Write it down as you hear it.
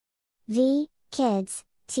V. Kids,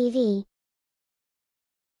 TV.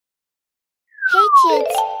 Hey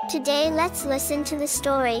kids, today let's listen to the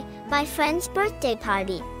story, My Friend's Birthday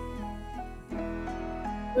Party.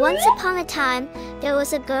 Once upon a time, there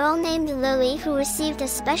was a girl named Lily who received a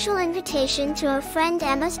special invitation to her friend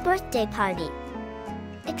Emma's birthday party.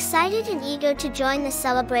 Excited and eager to join the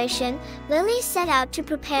celebration, Lily set out to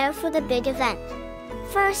prepare for the big event.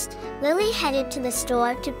 First, Lily headed to the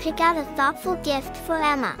store to pick out a thoughtful gift for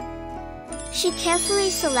Emma. She carefully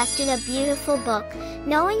selected a beautiful book,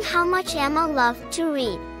 knowing how much Emma loved to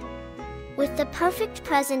read. With the perfect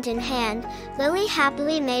present in hand, Lily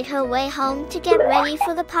happily made her way home to get ready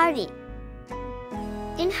for the party.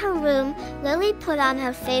 In her room, Lily put on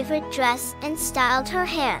her favorite dress and styled her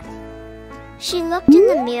hair. She looked in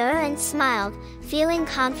the mirror and smiled, feeling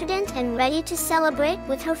confident and ready to celebrate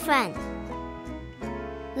with her friend.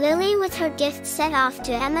 Lily with her gift set off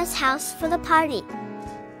to Emma's house for the party.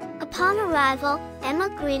 Upon arrival, Emma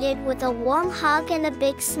greeted with a warm hug and a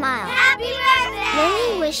big smile. Happy birthday!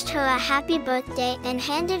 Lily wished her a happy birthday and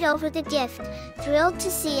handed over the gift, thrilled to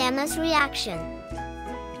see Emma's reaction.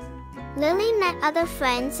 Lily met other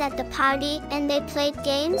friends at the party and they played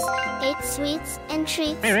games, ate sweets and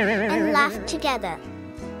treats, and laughed together.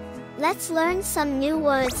 Let's learn some new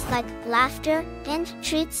words like laughter and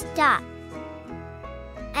treats.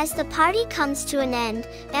 As the party comes to an end,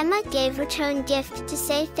 Emma gave return gift to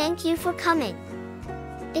say thank you for coming.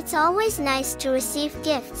 It's always nice to receive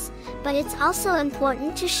gifts, but it's also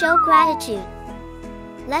important to show gratitude.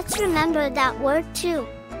 Let's remember that word too.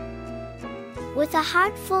 With a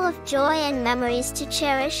heart full of joy and memories to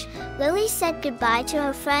cherish, Lily said goodbye to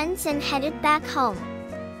her friends and headed back home.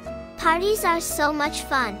 Parties are so much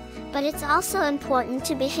fun, but it's also important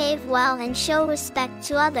to behave well and show respect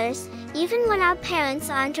to others, even when our parents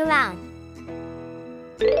aren't around.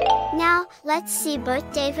 Now, let's see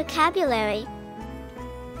birthday vocabulary.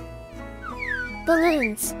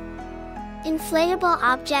 Balloons. Inflatable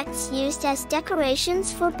objects used as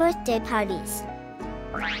decorations for birthday parties.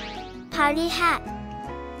 Party hat.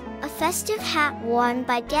 A festive hat worn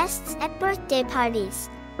by guests at birthday parties.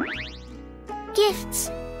 Gifts.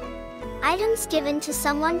 Items given to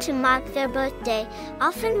someone to mark their birthday,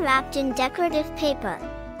 often wrapped in decorative paper.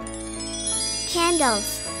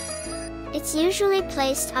 Candles. It's usually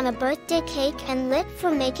placed on a birthday cake and lit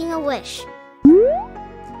for making a wish.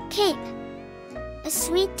 Cake. A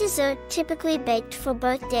sweet dessert typically baked for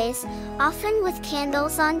birthdays, often with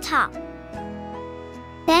candles on top.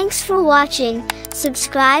 Thanks for watching.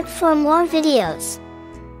 Subscribe for more videos.